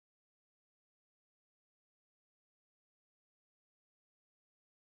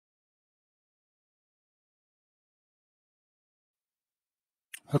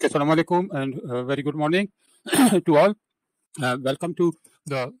Okay, Assalamu alaikum and very good morning to all. Welcome to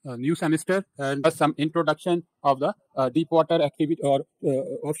the new semester and some introduction of the deepwater activity or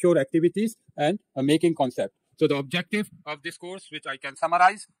offshore activities and making concept. So the objective of this course, which I can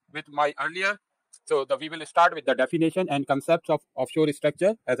summarize with my earlier, we will start with the definition and concepts of offshore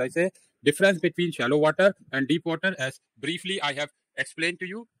structure. As I say, difference between shallow water and deep water, as briefly I have explained to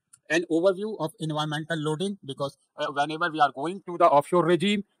you. An overview of environmental loading, because whenever we are going to the offshore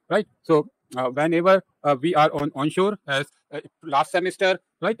regime, right? So whenever we are onshore, as last semester,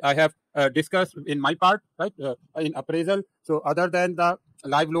 right? I have discussed in my part, right? In appraisal. So other than the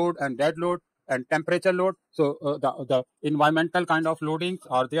live load and dead load and temperature load, so the environmental kind of loadings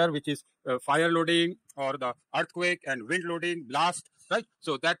are there, which is fire loading or the earthquake and wind loading, blast, right?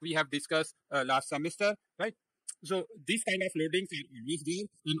 So that we have discussed last semester, right? So these kind of loadings are always there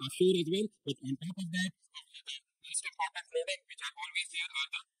in offshore as well. But on top of that, the most important loading which are always there are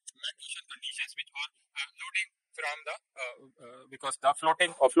the wet ocean conditions, which are loading from the because the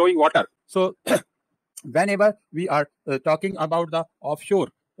floating or flowing water. So whenever we are talking about the offshore,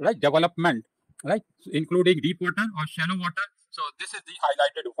 right, development, right, including deep water or shallow water. So this is the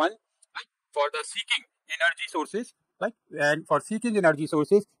highlighted one, right, for the seeking energy sources, right, and for seeking energy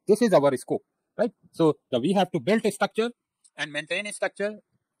sources, this is our scope, right. So we have to build a structure and maintain a structure,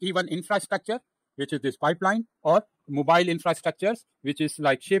 even infrastructure, which is this pipeline, or mobile infrastructures, which is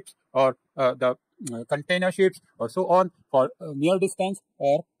like ships or the container ships or so on, for near distance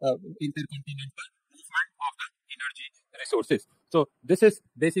or intercontinental movement of the energy resources. So this is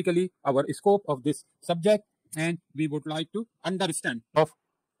basically our scope of this subject, and we would like to understand of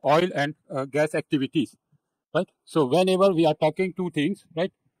oil and gas activities, right? So whenever we are talking two things,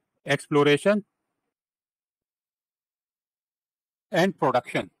 right, exploration and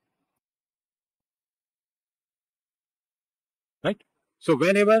production, right? So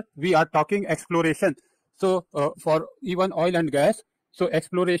whenever we are talking exploration, so for even oil and gas, so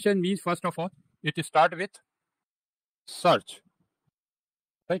exploration means, first of all, it start with search,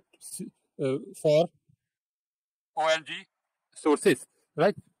 right, for OLG sources,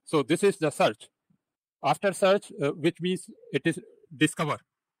 right? So this is the search. After search, which means it is discover,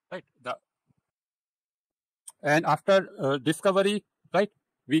 right? And after discovery, right,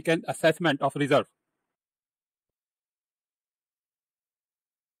 we can assessment of reserve,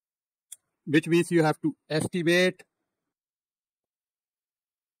 which means you have to estimate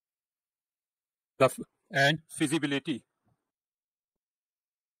the and feasibility,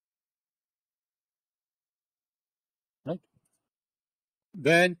 right?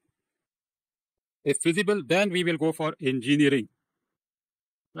 Then if feasible, then we will go for engineering,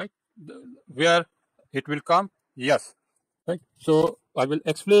 right? Where it will come, yes, right? So I will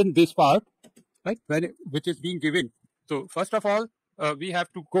explain this part, right, which is being given. So first of all, we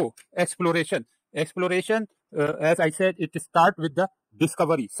have to go exploration. Exploration, as I said, it start with the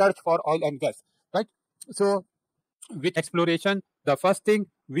discovery, search for oil and gas, right? So with exploration, the first thing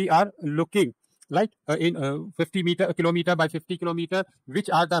we are looking, right, in 50 kilometer by 50 kilometer, which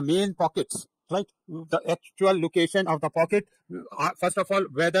are the main pockets, right? The actual location of the pocket. First of all,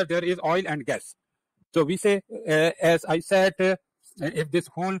 whether there is oil and gas. So we say, as I said, if this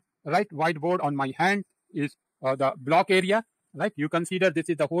whole right whiteboard on my hand is the block area, right? You consider this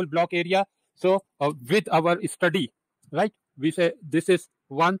is the whole block area. So with our study, right, we say this is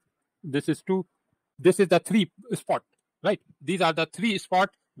one, this is two, this is the three spot, right? These are the three spot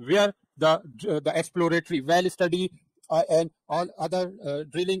where the exploratory well study and all other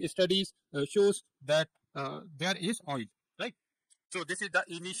drilling studies shows that there is oil, right? So this is the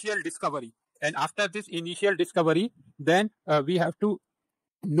initial discovery. And after this initial discovery, then we have to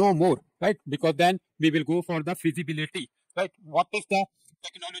know more, right? Because then we will go for the feasibility, right? What is the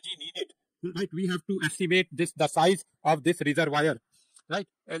technology needed, right? We have to estimate the size of this reservoir, right?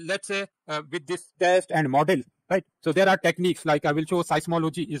 Let's say with this test and model, right? So there are techniques, like I will show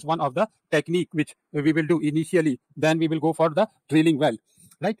seismology is one of the technique which we will do initially. Then we will go for the drilling well,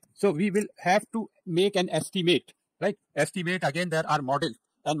 right? So we will have to make an estimate, right? Estimate, again, there are models,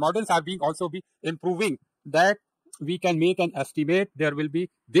 and models are being also be improving, that we can make an estimate there will be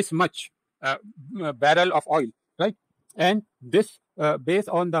this much barrel of oil, right? And this based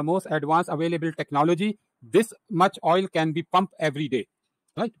on the most advanced available technology, this much oil can be pumped every day,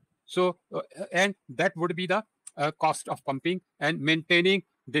 right? So and that would be the cost of pumping and maintaining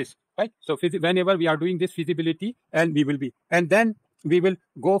this, right? So whenever we are doing this feasibility, and we will be, and then we will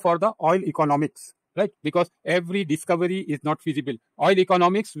go for the oil economics, right? Because every discovery is not feasible. Oil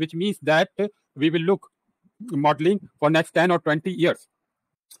economics, which means that we will look modeling for next 10 or 20 years,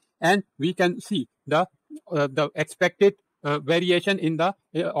 and we can see the expected variation in the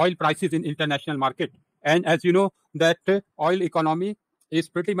oil prices in international market. And as you know, that oil economy is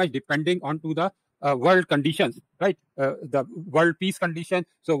pretty much depending onto the world conditions, right? The world peace condition,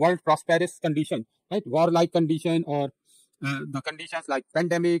 so world prosperous condition, right? War-like condition, or the conditions like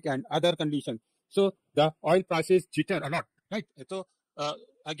pandemic and other conditions. So the oil prices jitter a lot, right? So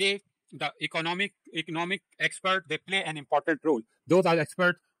again, the economic expert, they play an important role. Those are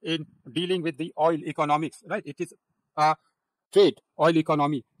experts in dealing with the oil economics, right? It is a trade oil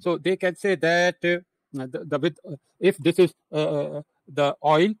economy, so they can say that if this is the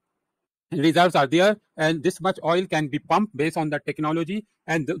oil reserves are there and this much oil can be pumped based on the technology,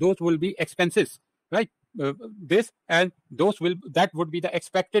 and those will be expenses, right? This and those will that would be the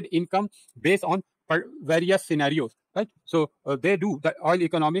expected income based on various scenarios, right? So they do the oil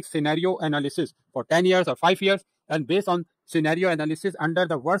economic scenario analysis for 10 years or 5 years, and based on scenario analysis under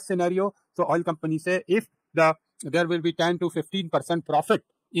the worst scenario, so oil companies say if there will be 10 to 15% profit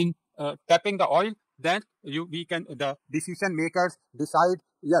in tapping the oil, then we can the decision makers decide,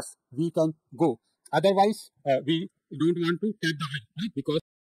 yes, we can go. Otherwise, we don't want to tap the oil, right? Because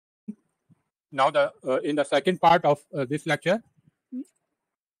now the in the second part of this lecture,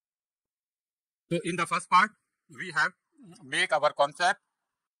 so in the first part, we have make our concept.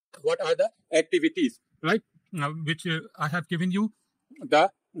 What are the activities, right? Which I have given you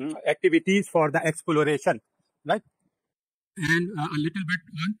the activities for the exploration, right? And a little bit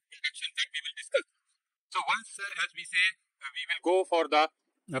on production that we will discuss. So once, as we say, we will go for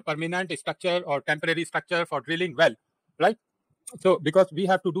the permanent structure or temporary structure for drilling well, right? So because we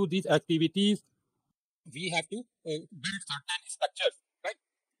have to do these activities, we have to build certain structures, right?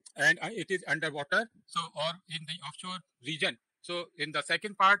 And it is underwater, so or in the offshore region. So in the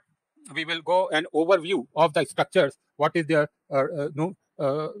second part, we will go an overview of the structures. What is their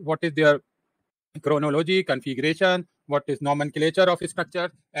what is their chronology, configuration, what is nomenclature of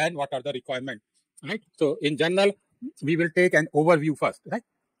structure, and what are the requirements, right? So in general, we will take an overview first, right?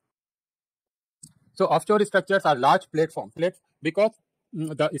 So offshore structures are large platform plates because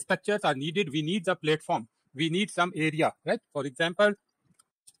the structures are needed. We need the platform. We need some area, right? For example,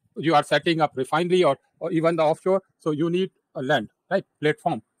 you are setting up refinery or even the offshore, so you need a land, right?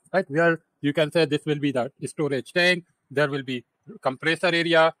 Platform, right? Where you can say this will be the storage tank, there will be compressor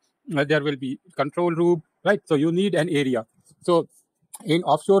area, there will be control room, right? So you need an area. So in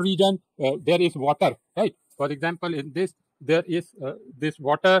offshore region, there is water, right? For example, in this, there is this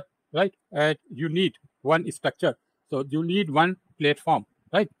water, right? And you need one structure. So you need one platform,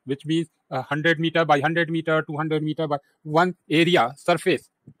 right? Which means 100 meter by 100 meter, 200 meter by one area surface,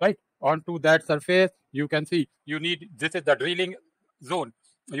 right? Onto that surface, you can see you need, this is the drilling zone.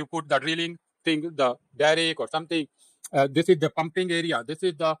 You put the drilling thing, the derrick or something. This is the pumping area. This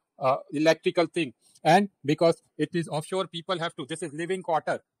is the electrical thing. And because it is offshore, people have to, this is living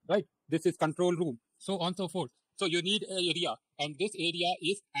quarter, right? This is control room, so on so forth. So you need an area, and this area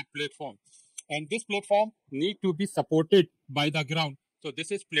is a platform. And this platform need to be supported by the ground. So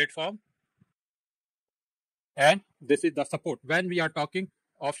this is platform, and this is the support. When we are talking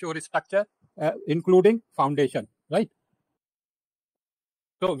offshore structure, including foundation, right?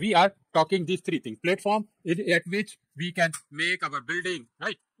 So we are talking these three things. Platform is at which we can make our building,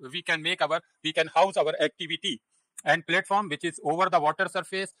 right? We can house our activity. And platform, which is over the water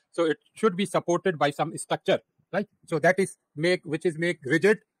surface, so it should be supported by some structure, right? So that is which is make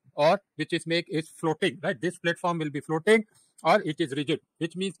rigid, or which is make is floating, right? This platform will be floating or it is rigid,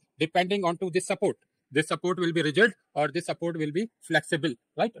 which means depending on to this support. This support will be rigid or this support will be flexible,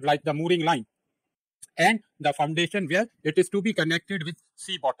 right? Like the mooring line. And the foundation where it is to be connected with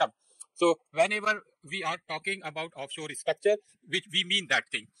sea bottom. So whenever we are talking about offshore structure, which we mean that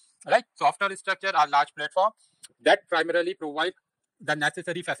thing, right? So offshore structure are large platform that primarily provide the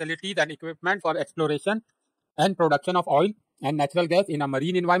necessary facilities and equipment for exploration and production of oil and natural gas in a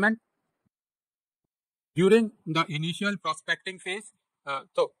marine environment. During the initial prospecting phase,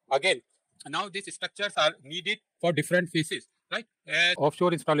 so again, now these structures are needed for different phases, right?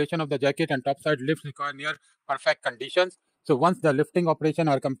 Offshore installation of the jacket and topside lifts require near perfect conditions. So once the lifting operation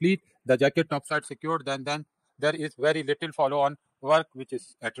are complete, the jacket topside secured, then there is very little follow-on work which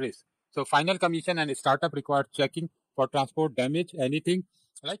is at risk. So final commission and startup require checking for transport damage, anything,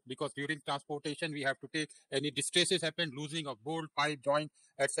 right? Because during transportation, we have to take any distresses happen, losing of bolt, pipe, joint,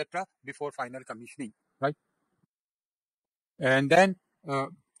 etc. before final commissioning, right? And then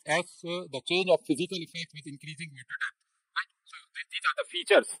as the change of physical effect with increasing water depth, right? So these are the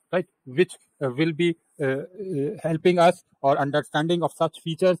features, right, which will be helping us, or understanding of such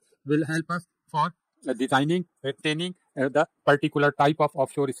features will help us for designing, maintaining the particular type of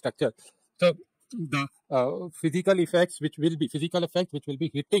offshore structure. So the physical effects which will be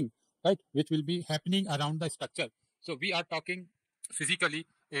hitting, right, which will be happening around the structure. So we are talking physically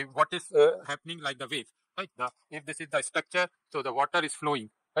what is happening like the wave, right? If this is the structure, so the water is flowing,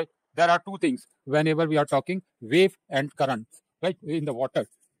 right? There are two things whenever we are talking wave and current, right, in the water.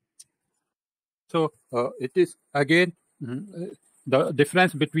 So it is again the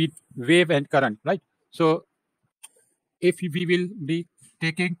difference between wave and current, right? So if we will be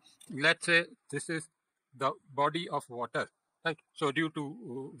taking, let's say this is the body of water, right? So due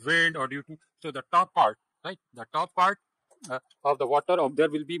to wind or due to, so the top part, right? The top part of the water, there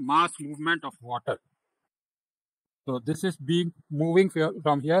will be mass movement of water. So this is being moving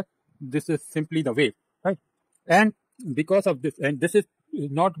from here. This is simply the wave, right? And because of this, and this is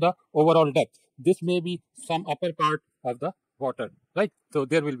not the overall depth. This may be some upper part of the water, right? So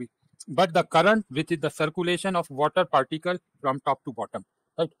there will be, but the current, which is the circulation of water particle from top to bottom,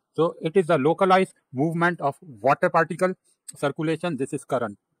 right? So it is the localized movement of water particle circulation. This is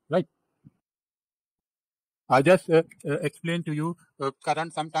current, right? I just explain to you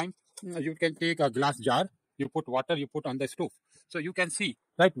current. Sometimes you can take a glass jar, you put water, you put on the stove. So you can see,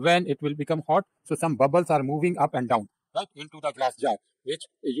 right, when it will become hot, so some bubbles are moving up and down, right, into the glass jar, which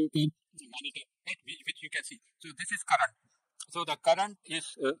you can monitor, right, which you can see. So this is current. So the current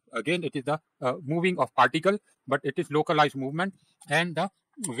is, again, it is the moving of particle, but it is localized movement, and the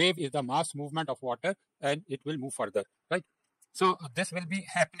wave is the mass movement of water, and it will move further, right? So this will be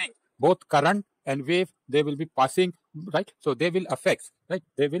happening. Both current and wave, they will be passing, right? So they will affect, right?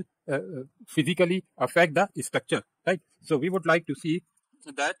 They will physically affect the structure, right? So we would like to see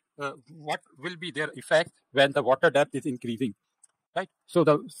that what will be their effect when the water depth is increasing, right? So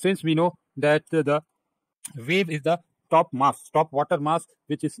since we know that the wave is the top water mass,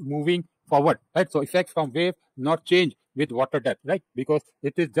 which is moving forward, right? So effects from wave not change with water depth, right? Because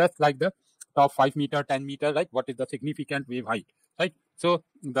it is just like the top 5 meter, 10 meter, right? What is the significant wave height, right? So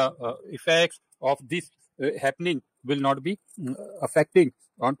the effects of this happening will not be affecting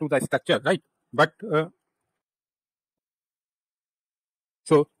onto the structure, right? But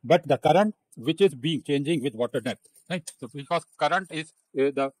but the current which is being changing with water depth, right? So because current is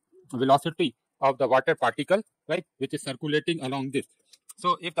the velocity of the water particle, right, which is circulating along this.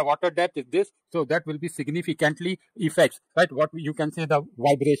 So if the water depth is this, so that will be significantly effects, right? What you can say the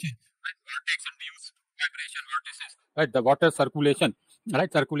vibration, right? Vortex induced vibration vortices, right? The water circulation,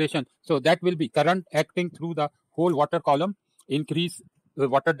 right? Circulation. So that will be current acting through the whole water column, increase the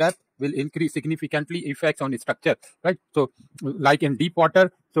water depth will increase significantly effects on structure, right? So like in deep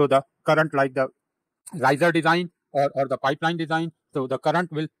water, so the current, like the riser design or the pipeline design, so the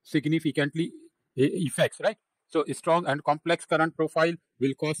current will significantly effects, right? So strong and complex current profile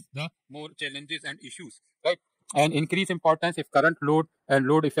will cause the more challenges and issues, right? And increase importance if current load and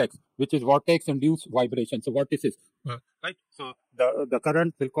load effects, which is vortex induced vibration. So vortices, right? So the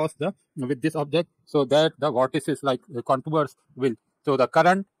current will cause the with this object, so that the vortices like the contours will, so the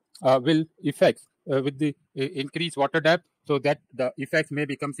current will effects with the increased water depth, so that the effects may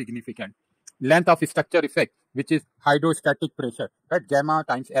become significant. Length of structure effect, which is hydrostatic pressure, right? Gamma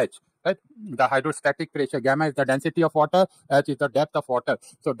times H, right? The hydrostatic pressure, gamma is the density of water, H is the depth of water.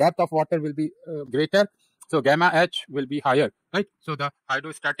 So depth of water will be greater, so gamma H will be higher, right? So the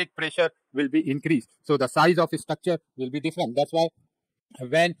hydrostatic pressure will be increased. So the size of structure will be different. That's why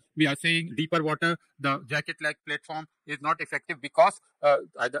when we are saying deeper water, the jacket-like platform is not effective, because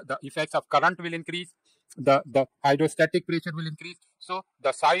the effects of current will increase, the hydrostatic pressure will increase, so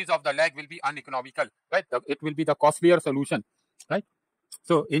the size of the leg will be uneconomical, right? It will be the costlier solution, right?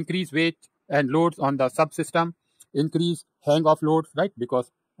 So increase weight and loads on the subsystem, increase hang off loads, right?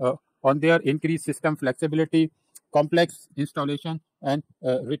 Because on their increased system flexibility, complex installation, and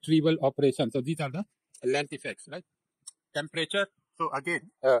retrieval operation. So these are the length effects, right? Temperature. So again,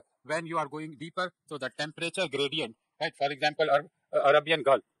 when you are going deeper, so the temperature gradient, right? For example, Arabian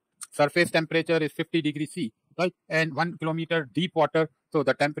Gulf, surface temperature is 50 degrees C, right? And 1 kilometer deep water, so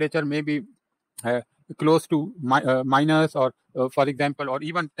the temperature may be uh, close to minus, or for example, or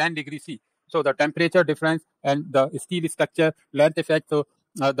even 10 degrees C. So the temperature difference and the steel structure length effect, so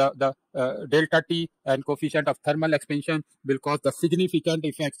the delta T and coefficient of thermal expansion will cause the significant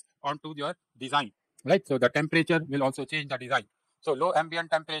effects onto your design, right? So the temperature will also change the design. So low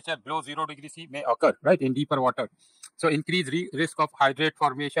ambient temperature below 0 degrees C may occur, right, in deeper water. So increase risk of hydrate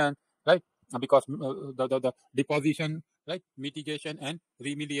formation, right? Because the deposition, right, mitigation and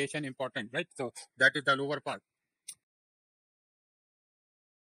remediation important, right? So that is the lower part.